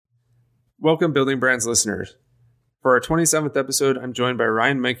Welcome, Building Brands listeners. For our 27th episode, I'm joined by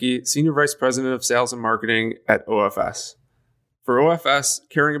Ryan Menke, Senior Vice President of Sales and Marketing at OFS. For OFS,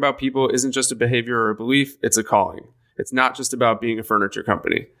 caring about people isn't just a behavior or a belief, it's a calling. It's not just about being a furniture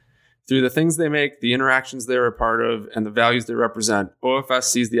company. Through the things they make, the interactions they're a part of, and the values they represent, OFS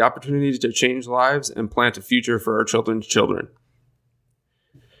sees the opportunity to change lives and plant a future for our children's children.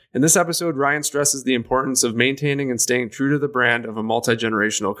 In this episode, Ryan stresses the importance of maintaining and staying true to the brand of a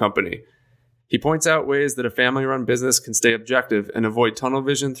multi-generational company. He points out ways that a family-run business can stay objective and avoid tunnel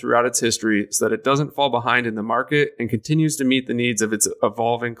vision throughout its history so that it doesn't fall behind in the market and continues to meet the needs of its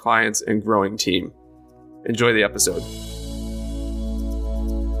evolving clients and growing team. Enjoy the episode.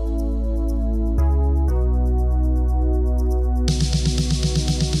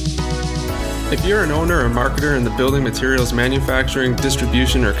 If you're an owner or marketer in the building materials manufacturing,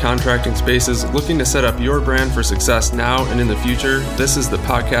 distribution, or contracting spaces looking to set up your brand for success now and in the future, this is the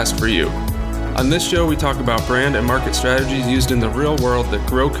podcast for you. On this show, we talk about brand and market strategies used in the real world that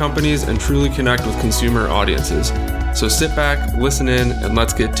grow companies and truly connect with consumer audiences. So sit back, listen in, and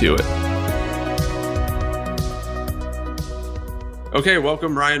let's get to it. Okay,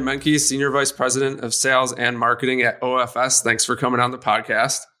 welcome Ryan Menke, Senior Vice President of Sales and Marketing at OFS. Thanks for coming on the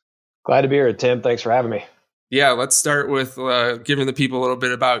podcast. Glad to be here, Tim. Thanks for having me. Yeah, let's start with giving the people a little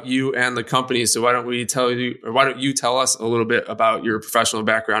bit about you and the company. So why don't you tell us a little bit about your professional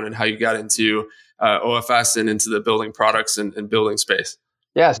background and how you got into OFS and into the building products and building space?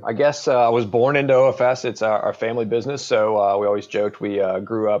 Yes, I guess I was born into OFS. It's our family business. So we always joked we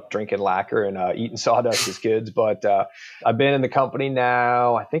grew up drinking lacquer and eating sawdust as kids. But I've been in the company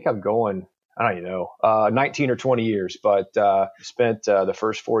now, I think I'm going, 19 or 20 years, but spent the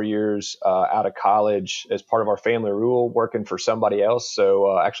first 4 years out of college as part of our family rule working for somebody else.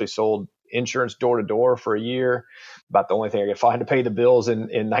 So actually sold insurance door to door for a year, about the only thing I could find to pay the bills in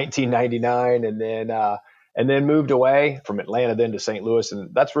 1999. And then moved away from Atlanta then to St. Louis.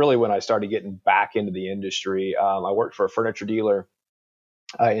 And that's really when I started getting back into the industry. I worked for a furniture dealer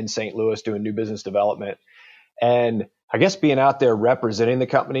in St. Louis doing new business development. And I guess being out there representing the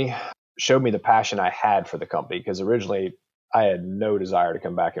company showed me the passion I had for the company, because originally I had no desire to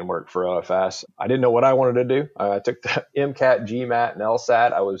come back and work for OFS. I didn't know what I wanted to do. I took the MCAT, GMAT, and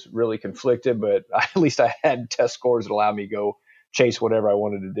LSAT. I was really conflicted, but at least I had test scores that allowed me to go chase whatever I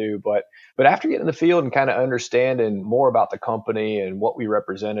wanted to do. But after getting in the field and kind of understanding more about the company and what we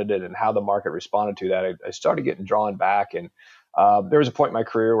represented it and how the market responded to that, I started getting drawn back. And there was a point in my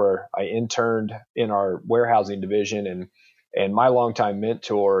career where I interned in our warehousing division, and my longtime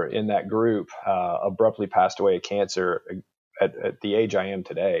mentor in that group abruptly passed away of cancer at the age I am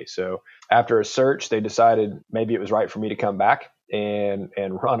today. So after a search, they decided maybe it was right for me to come back and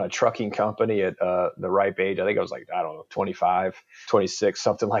run a trucking company at the ripe age. I think I was 25, 26,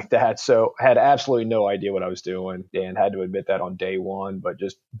 something like that. So I had absolutely no idea what I was doing and had to admit that on day one, but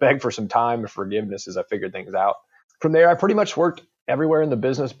just begged for some time and forgiveness as I figured things out. From there, I pretty much worked everywhere in the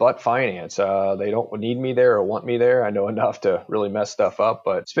business but finance. They don't need me there or want me there. I know enough to really mess stuff up,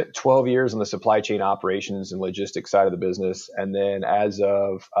 but spent 12 years on the supply chain operations and logistics side of the business. And then as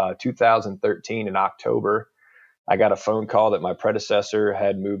of 2013 in October, I got a phone call that my predecessor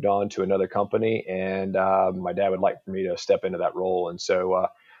had moved on to another company, and my dad would like for me to step into that role. And so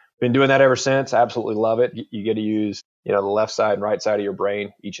been doing that ever since. Absolutely love it. You get to use the left side and right side of your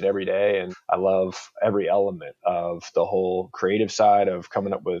brain each and every day. And I love every element of the whole creative side of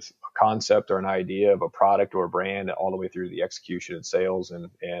coming up with a concept or an idea of a product or a brand, all the way through the execution and sales and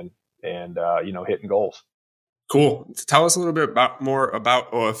hitting goals. Cool. Tell us a little bit more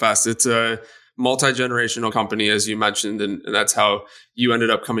about OFS. It's a multi-generational company, as you mentioned, and that's how you ended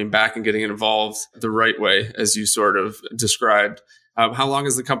up coming back and getting involved the right way, as you sort of described. How long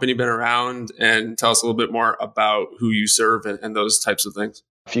has the company been around? And tell us a little bit more about who you serve and those types of things.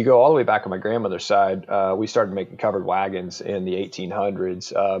 If you go all the way back on my grandmother's side, we started making covered wagons in the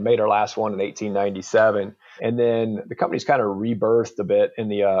 1800s, made our last one in 1897. And then the company's kind of rebirthed a bit in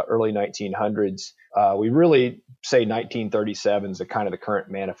the early 1900s. We really say 1937 is the kind of the current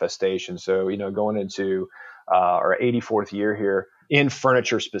manifestation. So, going into our 84th year here in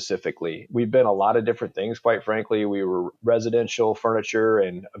furniture specifically. We've been a lot of different things, quite frankly. We were residential furniture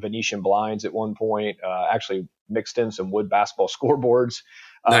and Venetian blinds at one point, actually mixed in some wood basketball scoreboards.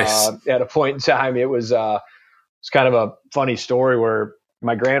 Nice. At a point in time. It's kind of a funny story where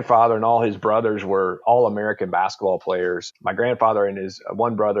my grandfather and all his brothers were all American basketball players. My grandfather and his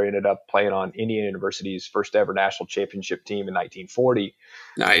one brother ended up playing on Indiana University's first ever national championship team in 1940.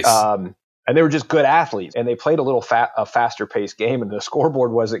 Nice. And they were just good athletes, and they played a faster paced game, and the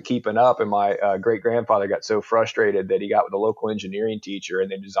scoreboard wasn't keeping up. And my great grandfather got so frustrated that he got with a local engineering teacher,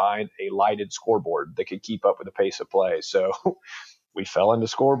 and they designed a lighted scoreboard that could keep up with the pace of play. So we fell into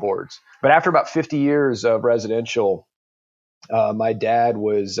scoreboards. But after about 50 years of residential, my dad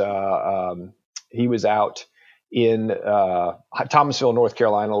was he was out in Thomasville, North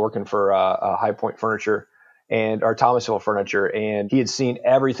Carolina, working for High Point Furniture or Thomasville Furniture, and he had seen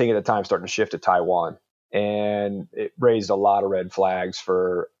everything at the time starting to shift to Taiwan, and it raised a lot of red flags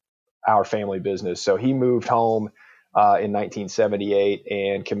for our family business. So he moved home in 1978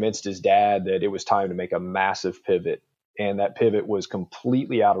 and convinced his dad that it was time to make a massive pivot, and that pivot was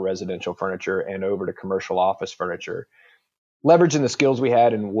completely out of residential furniture and over to commercial office furniture, leveraging the skills we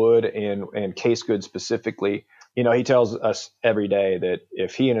had in wood and case goods specifically. He tells us every day that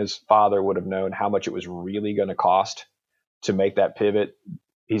if he and his father would have known how much it was really going to cost to make that pivot,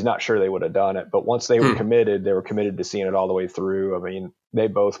 he's not sure they would have done it. But once they were committed to seeing it all the way through. I mean, they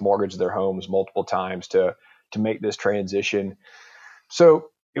both mortgaged their homes multiple times to make this transition. So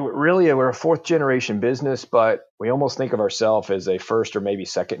we're a fourth generation business, but we almost think of ourselves as a first or maybe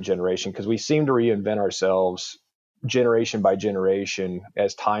second generation, because we seem to reinvent ourselves generation by generation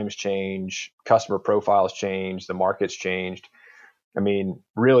as times change, customer profiles change, the market's changed. I mean,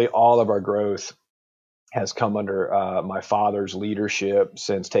 really all of our growth has come under my father's leadership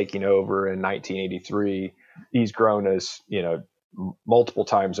since taking over in 1983. He's grown us, multiple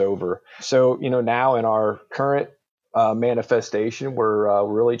times over. So, now in our current manifestation, we're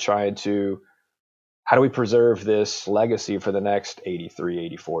really trying to, how do we preserve this legacy for the next 83,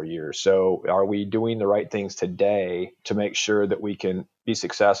 84 years? So are we doing the right things today to make sure that we can be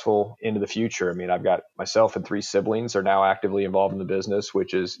successful into the future? I mean, I've got myself and 3 siblings are now actively involved in the business,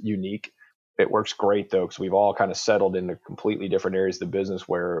 which is unique. It works great though, because we've all kind of settled into completely different areas of the business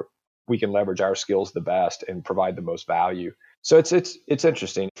where we can leverage our skills the best and provide the most value. So it's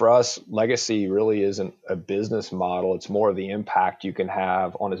interesting. For us, legacy really isn't a business model. It's more of the impact you can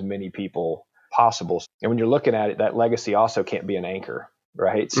have on as many people possible. And when you're looking at it, that legacy also can't be an anchor,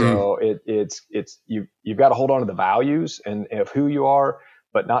 right? So you've got to hold on to the values and of who you are,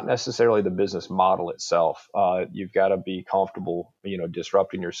 but not necessarily the business model itself. You've got to be comfortable,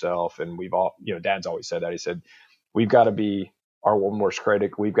 disrupting yourself. And we've all, Dad's always said that. He said, we've got to be our worst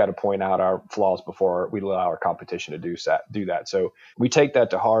critic. We've got to point out our flaws before we allow our competition to do that. So we take that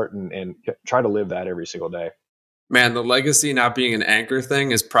to heart and try to live that every single day. Man, the legacy not being an anchor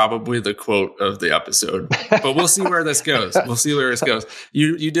thing is probably the quote of the episode, but we'll see where this goes.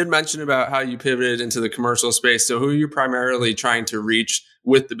 You did mention about how you pivoted into the commercial space. So who are you primarily trying to reach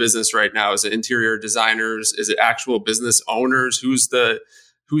with the business right now? Is it interior designers? Is it actual business owners? Who's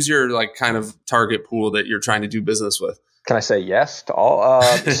your like kind of target pool that you're trying to do business with? Can I say yes to all?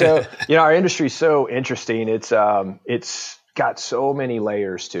 So, our industry is so interesting. It's got so many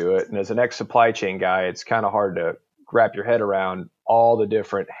layers to it. And as an ex-supply chain guy, it's kind of hard to wrap your head around all the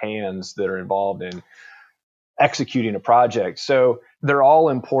different hands that are involved in executing a project. So they're all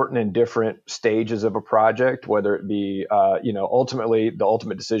important in different stages of a project, whether it be, ultimately the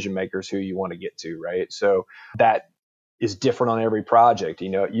ultimate decision makers who you want to get to, right? So that is different on every project.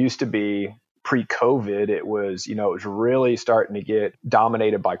 It used to be pre-COVID, it was really starting to get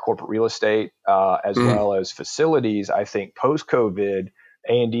dominated by corporate real estate as well as facilities. I think post-COVID,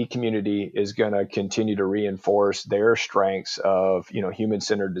 A&D community is going to continue to reinforce their strengths of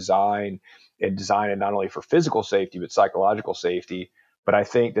human-centered design and design, not only for physical safety but psychological safety. But I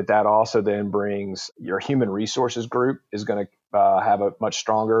think that also then brings your human resources group is going to have a much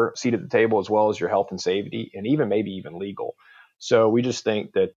stronger seat at the table, as well as your health and safety, and maybe even legal. So we just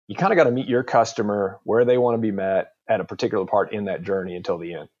think that you kind of got to meet your customer where they want to be met at a particular part in that journey until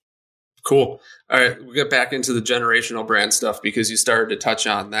the end. Cool. All right. We'll get back into the generational brand stuff because you started to touch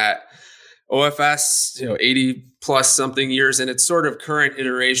on that. OFS, 80 plus something years in its sort of current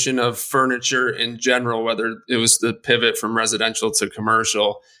iteration of furniture in general, whether it was the pivot from residential to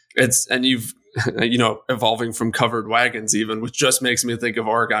commercial. And you've, evolving from covered wagons even, which just makes me think of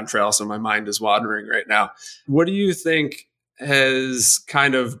Oregon Trail. So my mind is wandering right now. What do you think has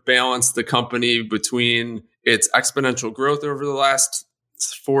kind of balanced the company between its exponential growth over the last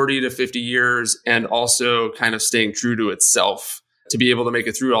 40 to 50 years and also kind of staying true to itself to be able to make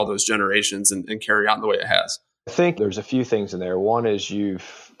it through all those generations and carry on the way it has? I think there's a few things in there. One is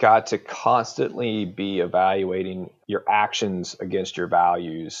you've got to constantly be evaluating your actions against your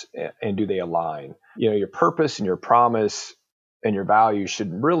values and do they align? Your purpose and your promise and your values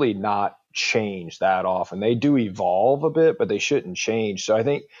should really not change that often. They do evolve a bit, but they shouldn't change. So I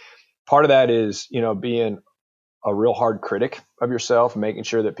think part of that is, being a real hard critic of yourself, making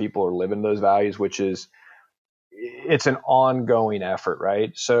sure that people are living those values, which is, it's an ongoing effort,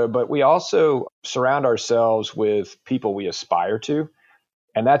 right? So, but we also surround ourselves with people we aspire to,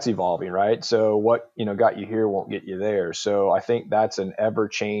 and that's evolving, right? So what, got you here won't get you there. So I think that's an ever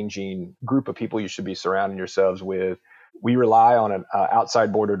changing group of people you should be surrounding yourselves with. We rely on an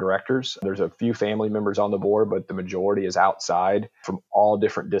outside board of directors. There's a few family members on the board, but the majority is outside from all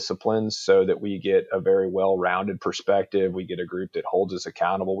different disciplines, so that we get a very well-rounded perspective. We get a group that holds us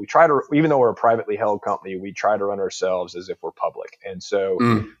accountable. We try to, even though we're a privately held company, we try to run ourselves as if we're public. And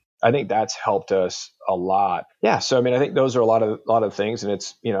so I think that's helped us a lot. Yeah. So, I mean, I think those are a lot of things. And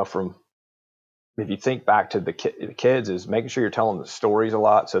it's, from, if you think back to the kids, is making sure you're telling the stories a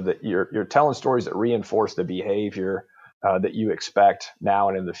lot, so that you're telling stories that reinforce the behavior that you expect now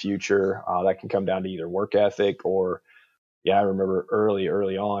and in the future. That can come down to either work ethic or, I remember early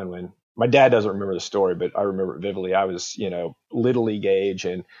on when my dad doesn't remember the story, but I remember it vividly. I was, little league age,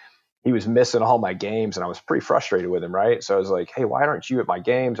 and he was missing all my games, and I was pretty frustrated with him. Right. So I was like, hey, why aren't you at my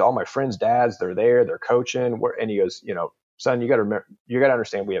games? All my friends' dads, they're there, they're coaching. And he goes, son, you got to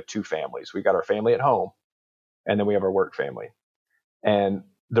understand, we have two families. We got our family at home, and then we have our work family. And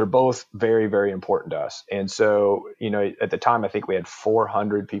they're both very, very important to us. And so, at the time, I think we had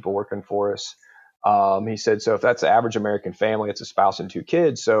 400 people working for us. He said, so if that's the average American family, it's a spouse and two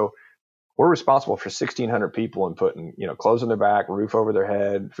kids. So we're responsible for 1,600 people and putting, clothes on their back, roof over their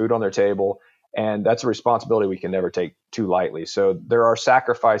head, food on their table. And that's a responsibility we can never take too lightly. So there are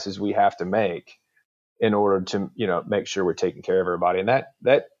sacrifices we have to make in order to, make sure we're taking care of everybody. And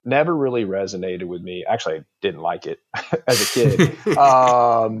that never really resonated with me. Actually, I didn't like it as a kid,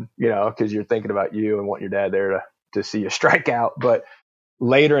 because you're thinking about you and want your dad there to see you strike out. But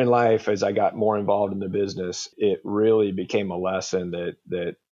later in life, as I got more involved in the business, it really became a lesson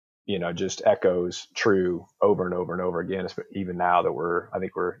that just echoes true over and over and over again. Even now that I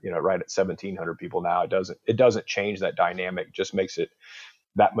think we're right at 1,700 people now, it doesn't change that dynamic. It just makes it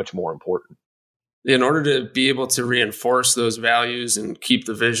that much more important. In order to be able to reinforce those values and keep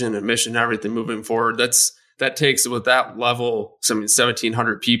the vision and mission and everything moving forward, that takes, with that level,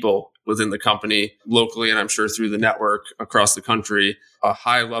 1,700 people within the company locally, and I'm sure through the network across the country, a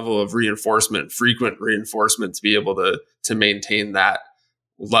high level of reinforcement, frequent reinforcement, to be able to maintain that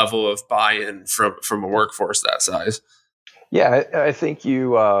level of buy-in from a workforce that size. Yeah, I think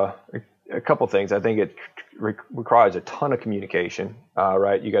a couple of things. I think it requires a ton of communication,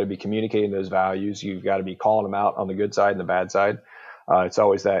 right? You got to be communicating those values. You've got to be calling them out on the good side and the bad side. It's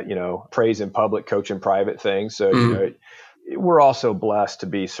always that, praise in public, coach in private thing. So, we're also blessed to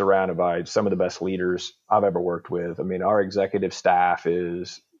be surrounded by some of the best leaders I've ever worked with. I mean, our executive staff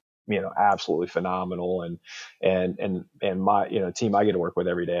is, absolutely phenomenal. And my, team I get to work with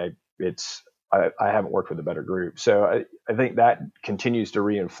every day, I haven't worked with a better group. So I think that continues to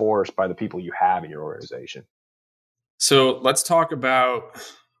reinforce by the people you have in your organization. So let's talk about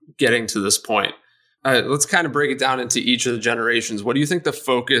getting to this point. Let's kind of break it down into each of the generations. What do you think the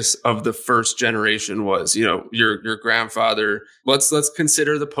focus of the first generation was? Your grandfather. Let's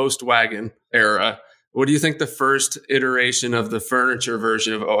consider the post-wagon era. What do you think the first iteration of the furniture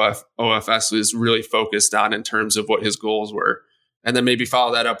version of OFS was really focused on in terms of what his goals were? And then maybe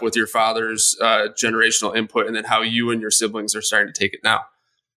follow that up with your father's generational input, and then how you and your siblings are starting to take it now.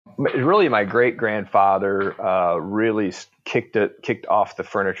 Really, my great-grandfather really kicked off the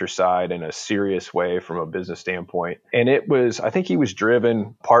furniture side in a serious way from a business standpoint. And I think he was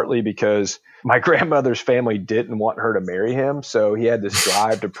driven partly because my grandmother's family didn't want her to marry him. So he had this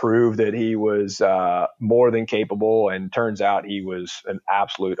drive to prove that he was more than capable. And turns out he was an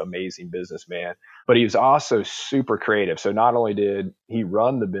absolute amazing businessman. But he was also super creative. So not only did he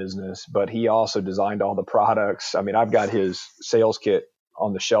run the business, but he also designed all the products. I mean, I've got his sales kit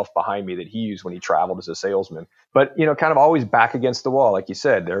on the shelf behind me that he used when he traveled as a salesman. But, kind of always back against the wall. Like you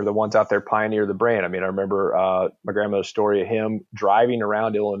said, they're the ones out there pioneer the brand. I mean, I remember my grandmother's story of him driving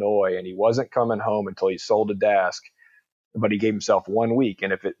around Illinois, and he wasn't coming home until he sold a desk, but he gave himself 1 week.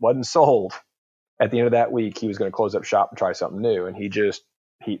 And if it wasn't sold at the end of that week, he was going to close up shop and try something new. And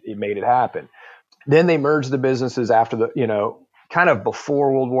he made it happen. Then they merged the businesses after kind of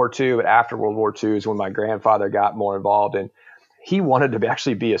before World War II, but after World War II is when my grandfather got more involved. And he wanted to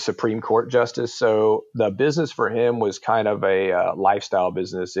actually be a Supreme Court justice. So the business for him was kind of a lifestyle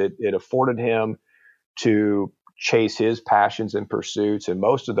business. It afforded him to chase his passions and pursuits. And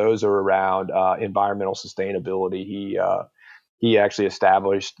most of those are around environmental sustainability. He actually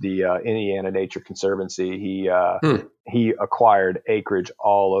established the Indiana Nature Conservancy. He acquired acreage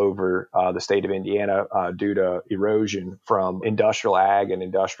all over the state of Indiana due to erosion from industrial ag and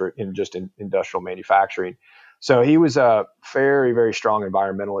industrial manufacturing. So he was a very, very strong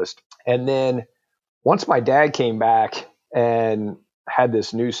environmentalist. And then once my dad came back and had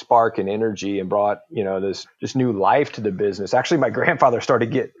this new spark and energy and brought, this new life to the business. Actually, my grandfather started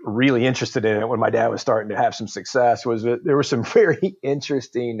to get really interested in it when my dad was starting to have some success. There were some very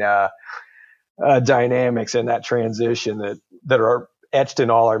interesting dynamics in that transition that are etched in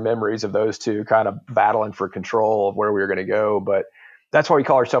all our memories of those two kind of battling for control of where we were going to go. But that's why we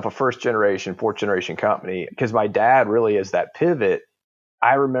call ourselves a fourth generation company, because my dad really is that pivot.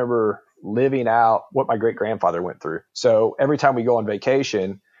 I remember living out what my great grandfather went through. So every time we go on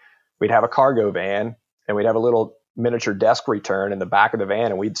vacation, we'd have a cargo van and we'd have a little miniature desk return in the back of the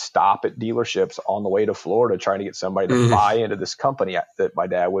van, and we'd stop at dealerships on the way to Florida trying to get somebody to buy into this company that my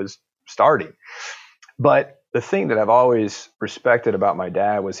dad was starting. But the thing that I've always respected about my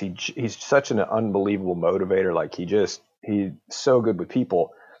dad was he's such an unbelievable motivator. Like he's so good with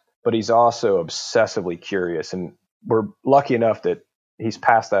people, but he's also obsessively curious. And we're lucky enough that he's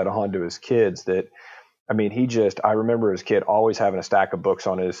passed that on to his kids. I remember as a kid always having a stack of books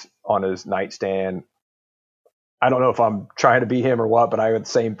on his nightstand. I don't know if I'm trying to be him or what, but I had the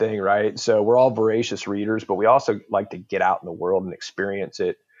same thing, right? So we're all voracious readers, but we also like to get out in the world and experience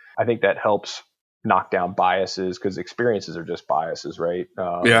it. I think that helps knock down biases, because experiences are just biases, right?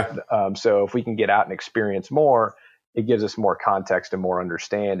 So if we can get out and experience more, it gives us more context and more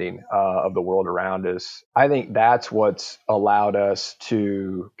understanding of the world around us. I think that's what's allowed us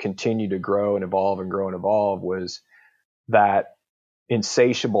to continue to grow and evolve was that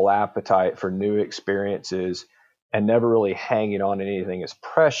insatiable appetite for new experiences and never really hanging on to anything as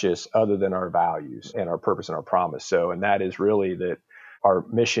precious other than our values and our purpose and our promise. So, and that is really that our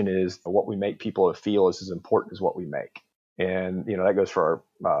mission is what we make people feel is as important as what we make. And, that goes for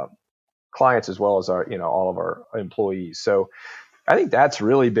our clients as well as our, all of our employees. So I think that's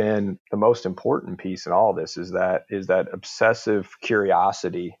really been the most important piece in all of this is that obsessive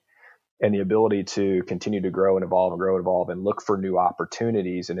curiosity and the ability to continue to grow and evolve and look for new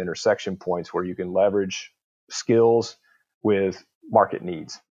opportunities and intersection points where you can leverage skills with market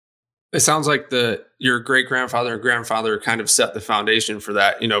needs. It sounds like your great grandfather and grandfather kind of set the foundation for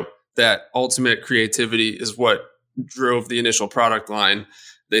that. That ultimate creativity is what drove the initial product line.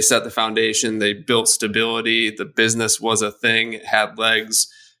 They set the foundation. They built stability. The business was a thing. It had legs.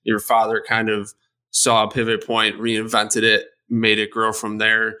 Your father kind of saw a pivot point, reinvented it, made it grow from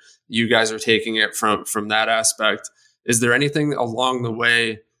there. You guys are taking it from that aspect. Is there anything along the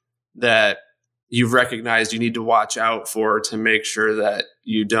way that you've recognized you need to watch out for to make sure that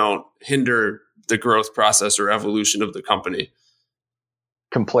you don't hinder the growth process or evolution of the company?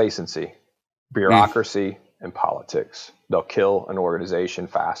 Complacency, bureaucracy, and politics. They'll kill an organization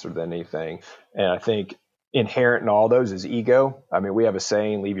faster than anything. And I think inherent in all those is ego. We have a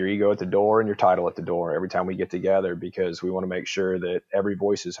saying, leave your ego at the door and your title at the door every time we get together, because we want to make sure that every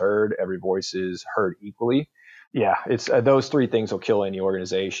voice is heard, equally. Yeah, it's those three things will kill any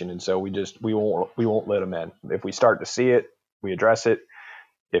organization. And so we won't let them in. If we start to see it, we address it.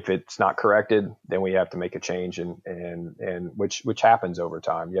 If it's not corrected, then we have to make a change, and which happens over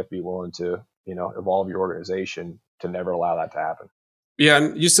time. You have to be willing to, evolve your organization to never allow that to happen. Yeah,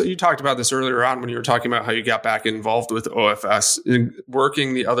 and you talked about this earlier on when you were talking about how you got back involved with OFS and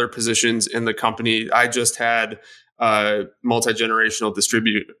working the other positions in the company. I just had a multi-generational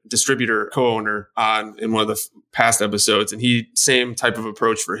distributor co-owner on in one of the past episodes, and he same type of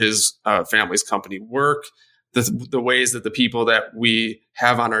approach for his family's company work. The ways that the people that we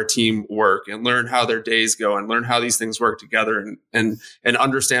have on our team work, and learn how their days go, and learn how these things work together, and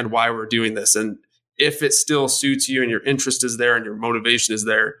understand why we're doing this. And if it still suits you and your interest is there and your motivation is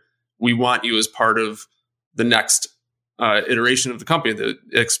there, we want you as part of the next iteration of the company, the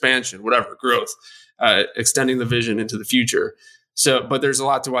expansion, whatever, growth, extending the vision into the future. So, but there's a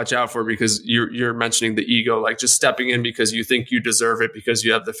lot to watch out for, because you're mentioning the ego, like just stepping in because you think you deserve it because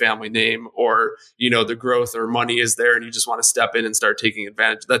you have the family name, or, the growth or money is there and you just want to step in and start taking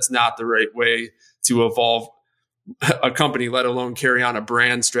advantage. That's not the right way to evolve a company, let alone carry on a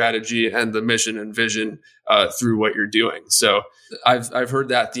brand strategy and the mission and vision through what you're doing. So I've heard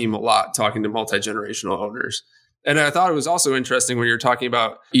that theme a lot talking to multi-generational owners. And I thought it was also interesting when you're talking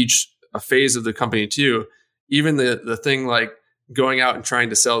about a phase of the company too, even the thing like going out and trying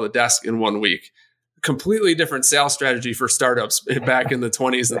to sell the desk in 1 week, completely different sales strategy for startups back in the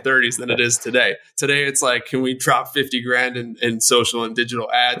 20s and 30s than it is today. Today, it's like, can we drop 50 grand in social and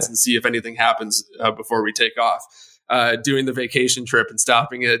digital ads and see if anything happens before we take off? Doing the vacation trip and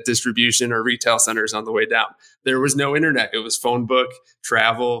stopping at distribution or retail centers on the way down. There was no internet. It was phone book,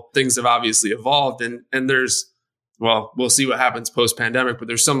 travel. Things have obviously evolved. And there's well, we'll see what happens post-pandemic, but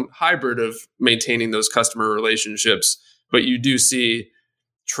there's some hybrid of maintaining those customer relationships. But you do see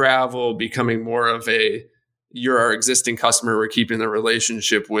travel becoming more of a, you're our existing customer, we're keeping the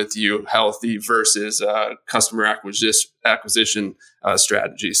relationship with you healthy versus customer acquisition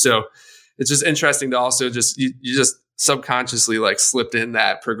strategy. So it's just interesting to also you just subconsciously like slipped in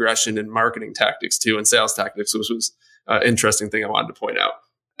that progression in marketing tactics too, and sales tactics, which was an interesting thing I wanted to point out.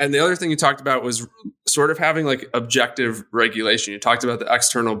 And the other thing you talked about was sort of having like objective regulation. You talked about the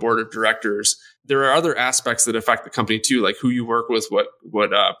external board of directors. There are other aspects that affect the company too, like who you work with, what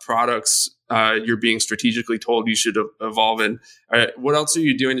products you're being strategically told you should evolve in. What else are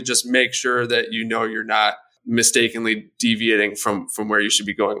you doing to just make sure that you know you're not mistakenly deviating from where you should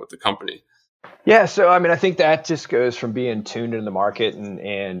be going with the company? Yeah, so I mean, I think that just goes from being tuned in the market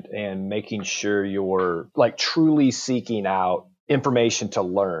and making sure you're like truly seeking out information to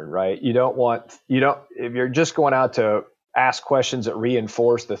learn, right? If you're just going out to ask questions that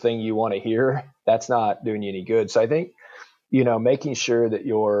reinforce the thing you want to hear, that's not doing you any good. So I think, making sure that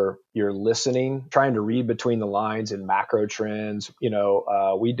you're listening, trying to read between the lines and macro trends.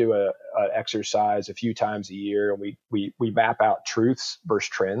 We do an exercise a few times a year, and we map out truths versus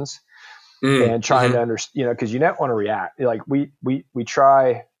trends, and trying to understand, because you don't want to react. Like we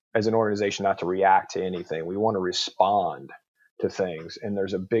try as an organization not to react to anything. We want to respond to things. And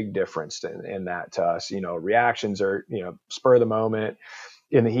there's a big difference in that to us. Reactions are, spur of the moment,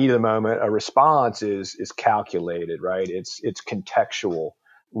 in the heat of the moment. A response is calculated, right? It's contextual.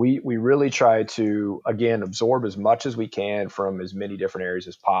 We really try to, again, absorb as much as we can from as many different areas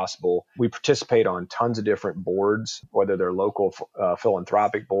as possible. We participate on tons of different boards, whether they're local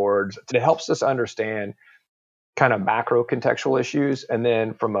philanthropic boards. It helps us understand kind of macro contextual issues. And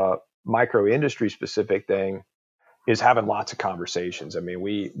then from a micro industry specific thing, is having lots of conversations. I mean,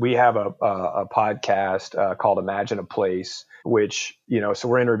 we have a podcast called Imagine a Place, which, so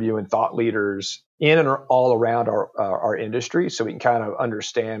we're interviewing thought leaders in and all around our industry, so we can kind of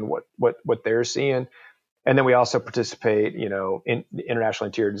understand what they're seeing. And then we also participate, in the International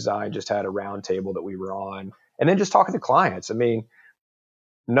Interior Design just had a roundtable that we were on, and then just talking to clients. I mean,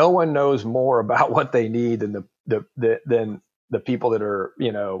 no one knows more about what they need than the people that are,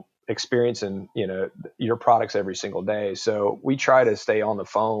 experiencing, your products every single day. So we try to stay on the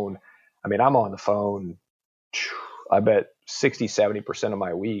phone. I mean, I'm on the phone, I bet 60, 70% of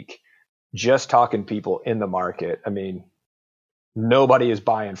my week, just talking to people in the market. I mean, nobody is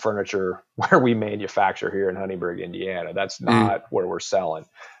buying furniture where we manufacture here in Huntingburg, Indiana. That's not where we're selling.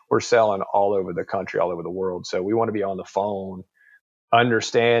 We're selling all over the country, all over the world. So we want to be on the phone,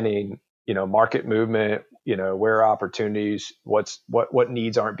 understanding, market movement, where are opportunities, what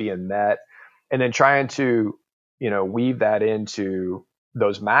needs aren't being met, and then trying to, weave that into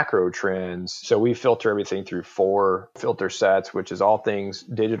those macro trends. So we filter everything through 4 filter sets, which is all things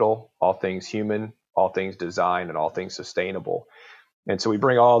digital, all things human, all things design, and all things sustainable. And so we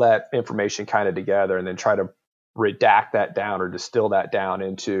bring all that information kind of together and then try to redact that down or distill that down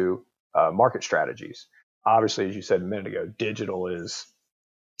into market strategies. Obviously, as you said a minute ago, digital is,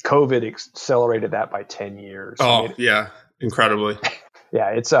 COVID accelerated that by 10 years. Oh, yeah. Incredibly. Yeah.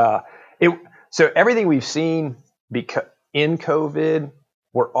 It's, so everything we've seen in COVID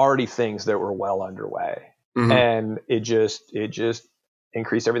were already things that were well underway, and it just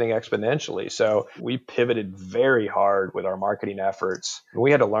increased everything exponentially. So we pivoted very hard with our marketing efforts. We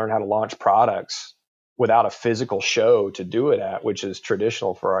had to learn how to launch products without a physical show to do it at, which is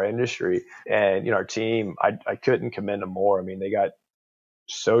traditional for our industry. And, our team, I couldn't commend them more. I mean, they got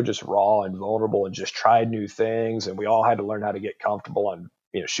so just raw and vulnerable and just tried new things. And we all had to learn how to get comfortable on,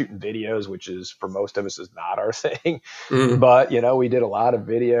 shooting videos, which is for most of us is not our thing. But, we did a lot of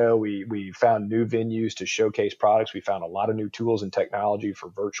video. We found new venues to showcase products. We found a lot of new tools and technology for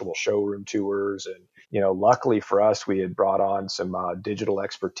virtual showroom tours. And, luckily for us, we had brought on some digital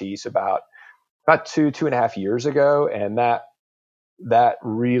expertise about 2.5 years ago. And that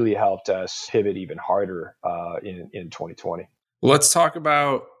really helped us pivot even harder in 2020. Let's talk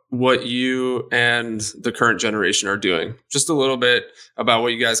about what you and the current generation are doing. Just a little bit about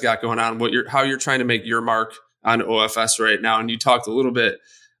what you guys got going on, how you're trying to make your mark on OFS right now. And you talked a little bit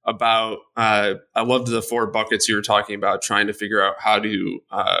about, I loved the 4 buckets you were talking about, trying to figure out how to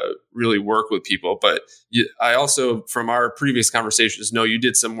really work with people. But I also, from our previous conversations, know you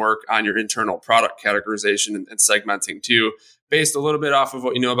did some work on your internal product categorization and segmenting too, based a little bit off of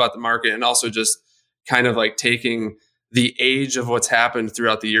what you know about the market, and also just kind of like taking the age of what's happened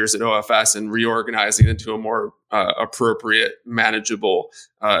throughout the years at OFS and reorganizing into a more appropriate, manageable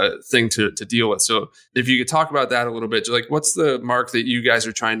thing to deal with. So if you could talk about that a little bit, like what's the mark that you guys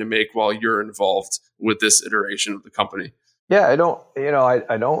are trying to make while you're involved with this iteration of the company? Yeah, I don't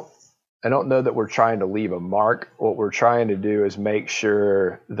know that we're trying to leave a mark. What we're trying to do is make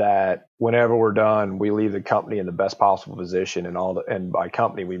sure that whenever we're done, we leave the company in the best possible position, and by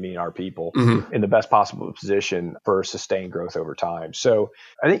company we mean our people, in the best possible position for sustained growth over time. So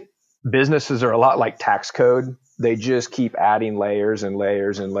I think businesses are a lot like tax code. They just keep adding layers and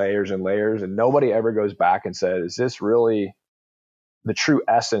layers and layers and layers, and nobody ever goes back and says, is this really the true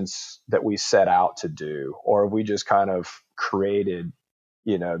essence that we set out to do? Or have we just kind of created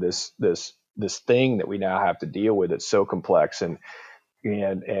this thing that we now have to deal with? It's so complex and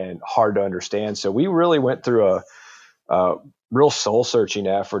hard to understand. So we really went through a real soul searching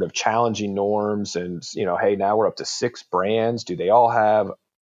effort of challenging norms and, hey, now we're up to 6 brands. Do they all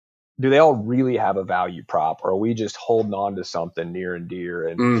really have a value prop, or are we just holding on to something near and dear?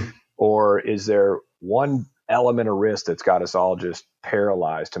 And, or is there one element of risk that's got us all just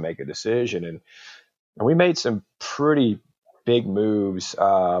paralyzed to make a decision? And we made some pretty big moves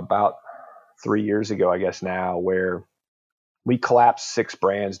about 3 years ago, I guess now, where we collapsed 6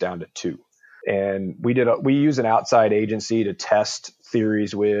 brands down to 2. And we use an outside agency to test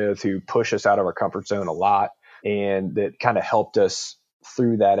theories with, who push us out of our comfort zone a lot, and that kind of helped us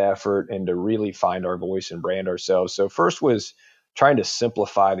through that effort and to really find our voice and brand ourselves. So first was trying to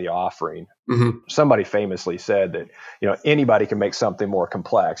simplify the offering. Somebody famously said that, anybody can make something more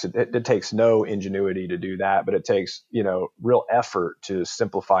complex. It takes no ingenuity to do that, but it takes, real effort to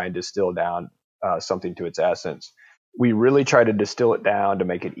simplify and distill down something to its essence. We really try to distill it down to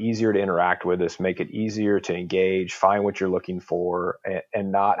make it easier to interact with us, make it easier to engage, find what you're looking for,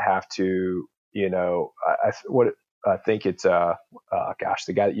 and not have to, I think it's, the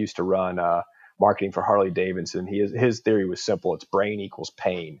guy that used to run marketing for Harley Davidson, his theory was simple. It's brain equals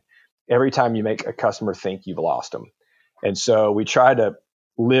pain. Every time you make a customer think, you've lost them. And so we try to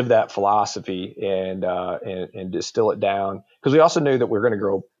live that philosophy and distill it down, because we also knew that we're going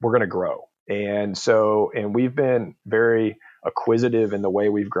to grow. And we've been very acquisitive in the way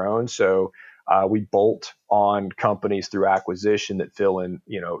we've grown. So we bolt on companies through acquisition that fill in,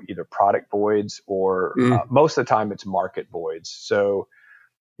 either product voids or most of the time it's market voids. So,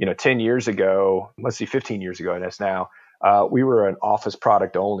 15 years ago, I guess now, we were an office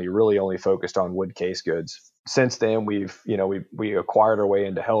product only, really only focused on wood case goods. Since then, we acquired our way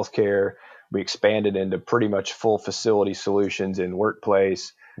into healthcare. We expanded into pretty much full facility solutions in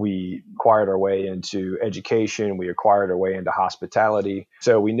workplace. We acquired our way into education. We acquired our way into hospitality.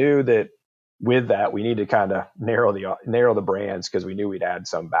 So we knew that with that, we need to kind of narrow the brands, because we knew we'd add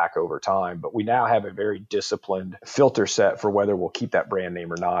some back over time. But we now have a very disciplined filter set for whether we'll keep that brand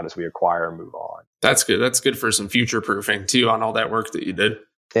name or not as we acquire and move on. That's good. That's good for some future proofing too on all that work that you did.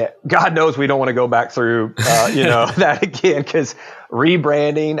 Yeah, God knows we don't want to go back through, that again, because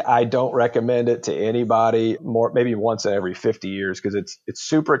rebranding, I don't recommend it to anybody more, maybe once in every 50 years, because it's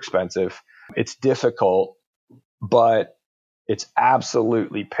super expensive. It's difficult, but it's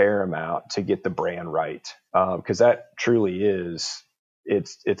absolutely paramount to get the brand right, because that truly is,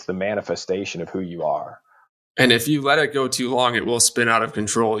 it's the manifestation of who you are. And if you let it go too long, it will spin out of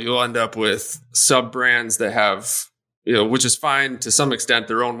control. You'll end up with sub brands that have, which is fine to some extent,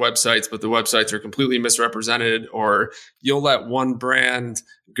 their own websites, but the websites are completely misrepresented, or you'll let one brand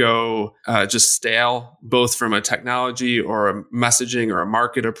go just stale, both from a technology or a messaging or a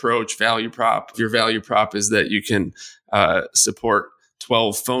market approach, value prop. If your value prop is that you can support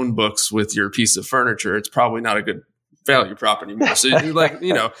 12 phone books with your piece of furniture, it's probably not a good value prop anymore. So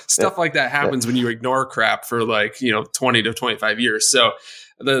stuff like that happens when you ignore crap for 20 to 25 years. So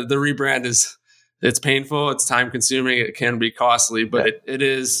the rebrand it's painful, it's time consuming, it can be costly, but it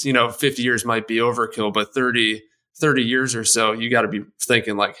is, 50 years might be overkill, but 30 years or so, you got to be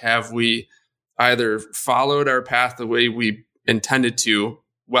thinking have we either followed our path the way we intended to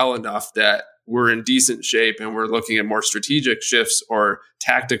well enough that we're in decent shape and we're looking at more strategic shifts or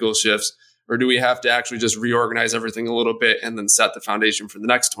tactical shifts, or do we have to actually just reorganize everything a little bit and then set the foundation for the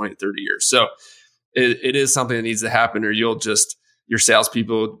next 20, 30 years? So it is something that needs to happen, or your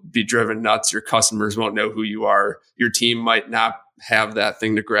salespeople will be driven nuts. Your customers won't know who you are. Your team might not have that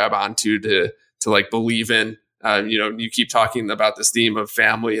thing to grab onto to believe in. You keep talking about this theme of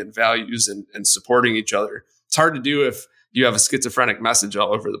family and values and supporting each other. It's hard to do if you have a schizophrenic message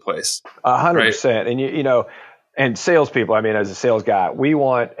all over the place. 100%. And and salespeople, as a sales guy, we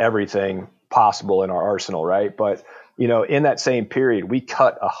want everything possible in our arsenal, right? But in that same period, we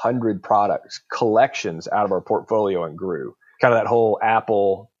cut 100 products, collections out of our portfolio and grew. Kind of that whole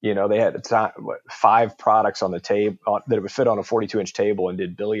Apple, they had 5 products on the table that would fit on a 42-inch table and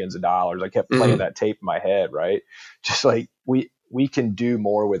did billions of dollars. I kept playing that tape in my head, right? Just like we can do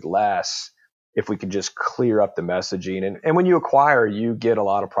more with less if we can just clear up the messaging. And when you acquire, you get a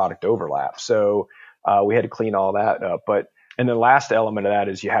lot of product overlap. So we had to clean all that up. And the last element of that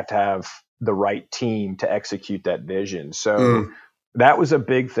is you have to have the right team to execute that vision. So that was a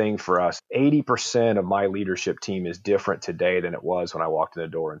big thing for us. 80% of my leadership team is different today than it was when I walked in the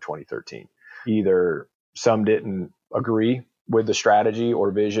door in 2013. Either some didn't agree with the strategy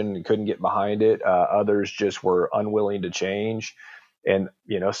or vision and couldn't get behind it. Others just were unwilling to change. And,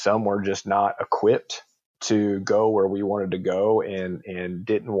 some were just not equipped to go where we wanted to go and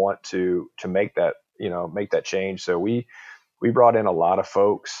didn't want to make that change. So we brought in a lot of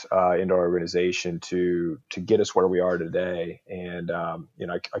folks into our organization to get us where we are today. And,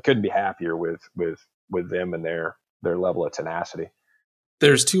 I couldn't be happier with them and their level of tenacity.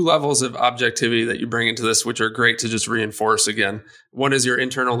 There's 2 levels of objectivity that you bring into this, which are great to just reinforce again. One is your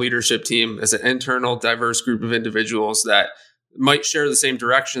internal leadership team as an internal diverse group of individuals that might share the same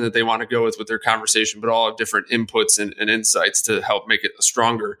direction that they want to go with their conversation, but all have different inputs and insights to help make it a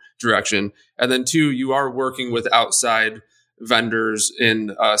stronger direction. And then 2, you are working with outside vendors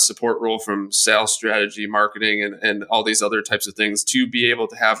in a support role from sales strategy, marketing, and all these other types of things to be able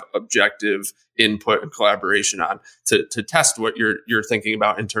to have objective input and collaboration on to test what you're thinking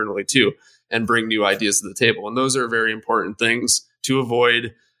about internally too, and bring new ideas to the table. And those are very important things to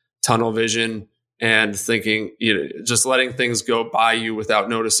avoid tunnel vision and thinking, just letting things go by you without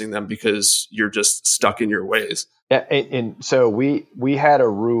noticing them because you're just stuck in your ways. Yeah, and so we had a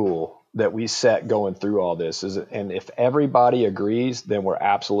rule that we set going through all this and if everybody agrees, then we're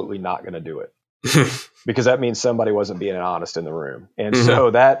absolutely not going to do it because that means somebody wasn't being honest in the room. And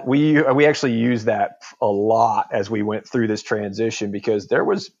so that we actually used that a lot as we went through this transition because there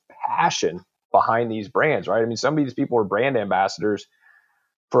was passion behind these brands, right? I mean, some of these people were brand ambassadors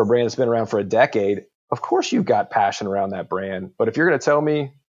for a brand that's been around for a decade. Of course you've got passion around that brand, but if you're going to tell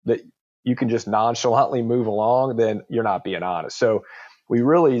me that you can just nonchalantly move along, then you're not being honest. So we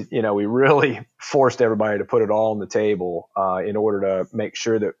really forced everybody to put it all on the table in order to make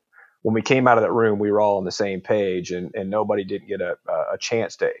sure that when we came out of that room, we were all on the same page and nobody didn't get a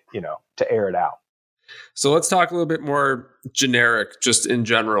chance to air it out. So let's talk a little bit more generic, just in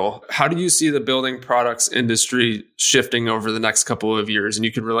general. How do you see the building products industry shifting over the next couple of years? And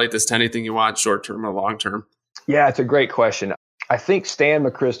you can relate this to anything you want, short term or long term. Yeah, it's a great question. I think Stan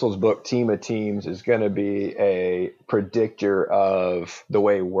McChrystal's book, Team of Teams, is going to be a predictor of the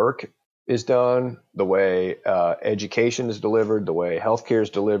way work is done, the way education is delivered, the way healthcare is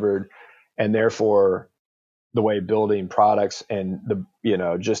delivered, and therefore the way building products and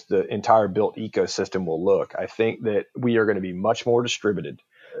just the entire built ecosystem will look. I think that we are going to be much more distributed.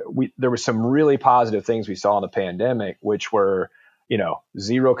 There were some really positive things we saw in the pandemic, which were,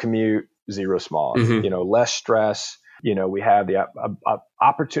 zero commute, zero smog, less stress. We have the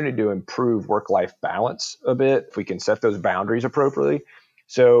opportunity to improve work-life balance a bit if we can set those boundaries appropriately.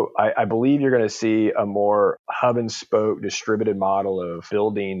 So I believe you're going to see a more hub and spoke distributed model of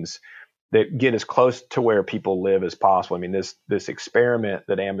buildings that get as close to where people live as possible. I mean, this experiment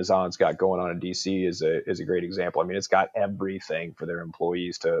that Amazon's got going on in DC is a great example. I mean, it's got everything for their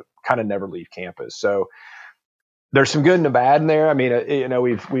employees to kind of never leave campus. So there's some good and a bad in there. I mean,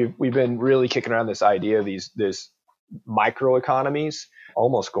 we've been really kicking around this idea of this microeconomies,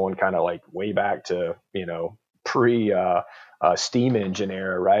 almost going kind of like way back to pre steam engine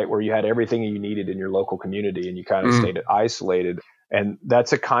era, right, where you had everything you needed in your local community and you kind of stayed isolated. And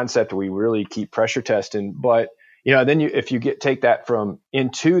that's a concept we really keep pressure testing. But, then if you take that from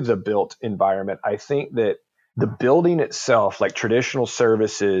into the built environment, I think that the building itself, like traditional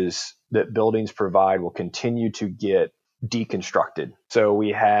services that buildings provide, will continue to get deconstructed. So we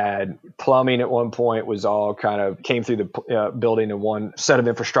had plumbing at one point was all kind of came through the building in one set of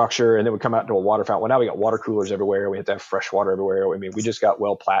infrastructure and then would come out to a water fountain. Well, now we got water coolers everywhere. We have to have fresh water everywhere. I mean, we just got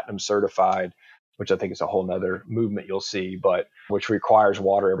WELL Platinum certified, which I think is a whole nother movement you'll see, but which requires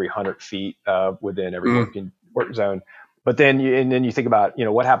water every 100 feet within every work zone. But then you think about,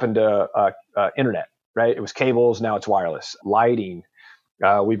 what happened to internet, right? It was cables. Now it's wireless. Lighting.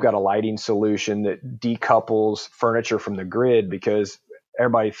 We've got a lighting solution that decouples furniture from the grid because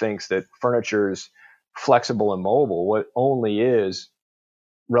everybody thinks that furniture is flexible and mobile. What only is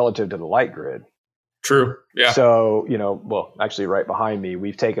relative to the light grid. True. Yeah. So, actually right behind me,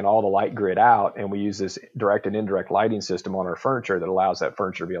 we've taken all the light grid out and we use this direct and indirect lighting system on our furniture that allows that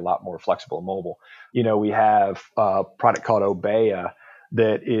furniture to be a lot more flexible and mobile. We have a product called Obeya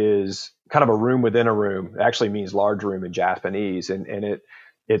that is kind of a room within a room. It actually means large room in Japanese. And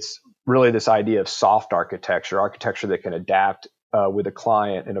it's really this idea of soft architecture that can adapt with a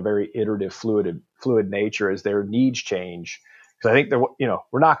client in a very iterative, fluid nature as their needs change. Because I think that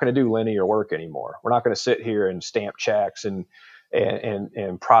we're not going to do linear work anymore. We're not going to sit here and stamp checks and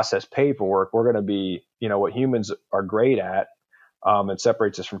process paperwork. We're going to be, what humans are great at, and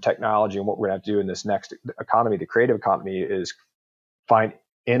separates us from technology. And what we're going to have to do in this next economy, the creative economy, is find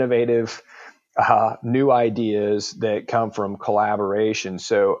innovative, new ideas that come from collaboration.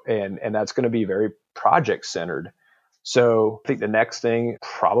 So, and that's going to be very project centered. So I think the next thing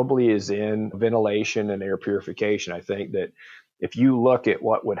probably is in ventilation and air purification. I think that if you look at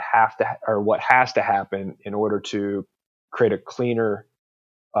what has to happen in order to create a cleaner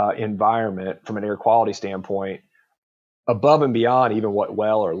environment from an air quality standpoint, above and beyond even what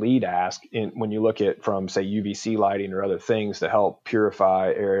WELL or LEED ask, when you look at from say UVC lighting or other things to help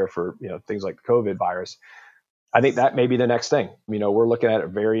purify air for things like the COVID virus, I think that may be the next thing. We're looking at it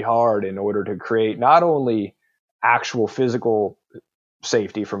very hard in order to create not only actual physical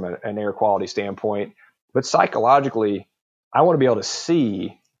safety from an air quality standpoint, but psychologically, I want to be able to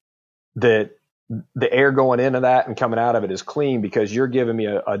see that the air going into that and coming out of it is clean because you're giving me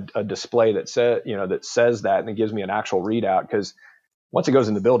a display that says that, and it gives me an actual readout. Because once it goes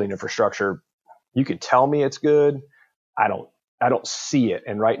in the building infrastructure, you can tell me it's good. I don't see it.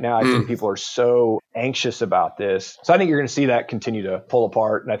 And right now, I think people are so anxious about this. So I think you're going to see that continue to pull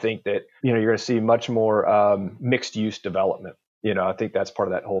apart. And I think that, you're going to see much more mixed use development. I think that's part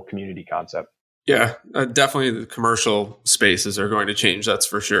of that whole community concept. Yeah, definitely the commercial spaces are going to change. That's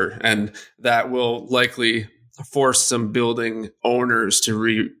for sure. And that will likely force some building owners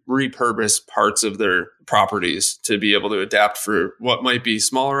to repurpose parts of their properties to be able to adapt for what might be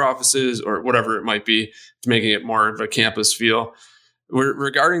smaller offices or whatever it might be, to making it more of a campus feel.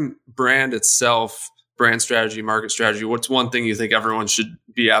 Regarding brand itself, brand strategy, market strategy, what's one thing you think everyone should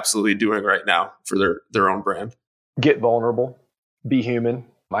be absolutely doing right now for their own brand? Get vulnerable, be human.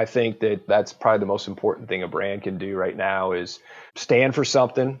 I think that that's probably the most important thing a brand can do right now is stand for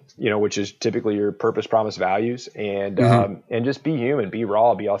something, which is typically your purpose, promise, values, and just be human, be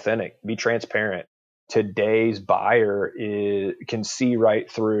raw, be authentic, be transparent. Today's buyer can see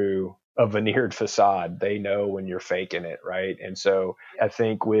right through a veneered facade. They know when you're faking it, right? And so I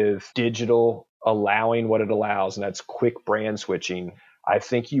think with digital allowing what it allows, and that's quick brand switching, I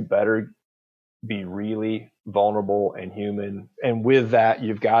think you better be really vulnerable and human. And with that,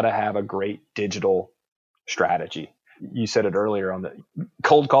 you've got to have a great digital strategy. You said it earlier on the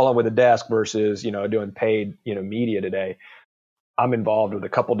cold calling with a desk versus, doing paid, media today. I'm involved with a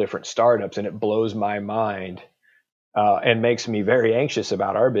couple different startups, and it blows my mind and makes me very anxious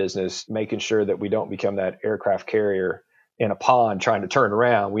about our business, making sure that we don't become that aircraft carrier in a pond trying to turn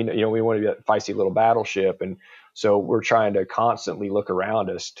around. We want to be that feisty little battleship. And so we're trying to constantly look around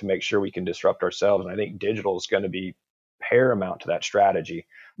us to make sure we can disrupt ourselves. And I think digital is going to be paramount to that strategy.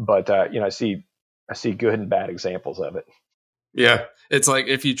 But, I see good and bad examples of it. Yeah. It's like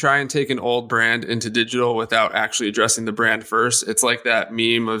if you try and take an old brand into digital without actually addressing the brand first, it's like that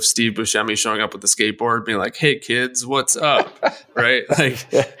meme of Steve Buscemi showing up with the skateboard being like, "Hey kids, what's up?" Right? Like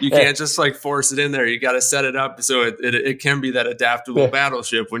you can't just like force it in there. You got to set it up so it can be that adaptable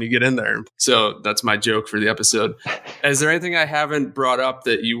battleship when you get in there. So that's my joke for the episode. Is there anything I haven't brought up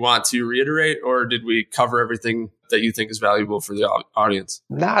that you want to reiterate, or did we cover everything that you think is valuable for the audience?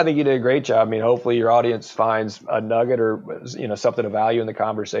 No, I think you did a great job. I mean, hopefully your audience finds a nugget or, something of value in the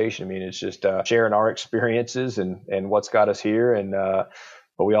conversation. I mean, it's just sharing our experiences and what's got us here. And,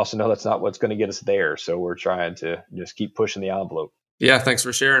 but we also know that's not what's going to get us there. So we're trying to just keep pushing the envelope. Yeah. Thanks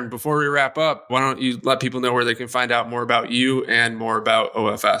for sharing. Before we wrap up, why don't you let people know where they can find out more about you and more about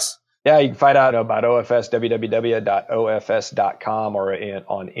OFS? Yeah, you can find out about OFS, www.ofs.com, or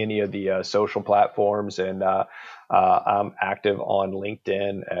on any of the social platforms. And I'm active on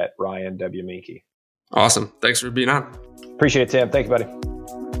LinkedIn at Ryan W. Minke. Awesome. Thanks for being on. Appreciate it, Tim. Thank you, buddy.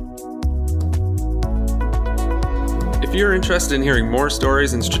 If you're interested in hearing more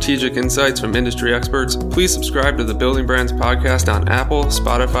stories and strategic insights from industry experts, please subscribe to the Building Brands podcast on Apple,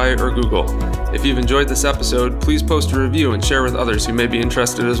 Spotify, or Google. If you've enjoyed this episode, please post a review and share with others who may be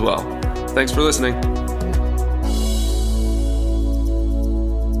interested as well. Thanks for listening.